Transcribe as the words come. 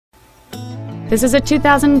This is a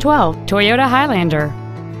 2012 Toyota Highlander.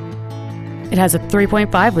 It has a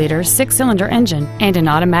 3.5-liter six-cylinder engine and an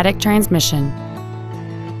automatic transmission.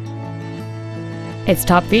 Its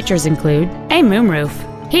top features include a moonroof,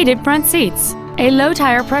 heated front seats, a low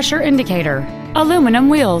tire pressure indicator, aluminum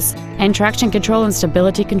wheels, and traction control and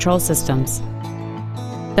stability control systems.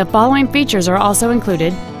 The following features are also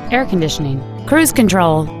included: air conditioning, cruise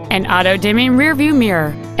control, an auto-dimming rearview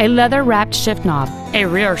mirror, a leather-wrapped shift knob, a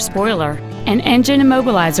rear spoiler, an engine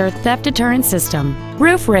immobilizer theft deterrent system,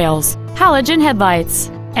 roof rails, halogen headlights,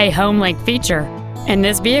 a home link feature, and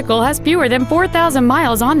this vehicle has fewer than 4,000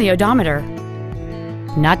 miles on the odometer.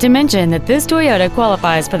 Not to mention that this Toyota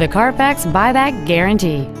qualifies for the Carfax buyback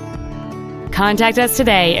guarantee. Contact us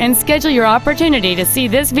today and schedule your opportunity to see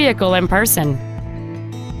this vehicle in person.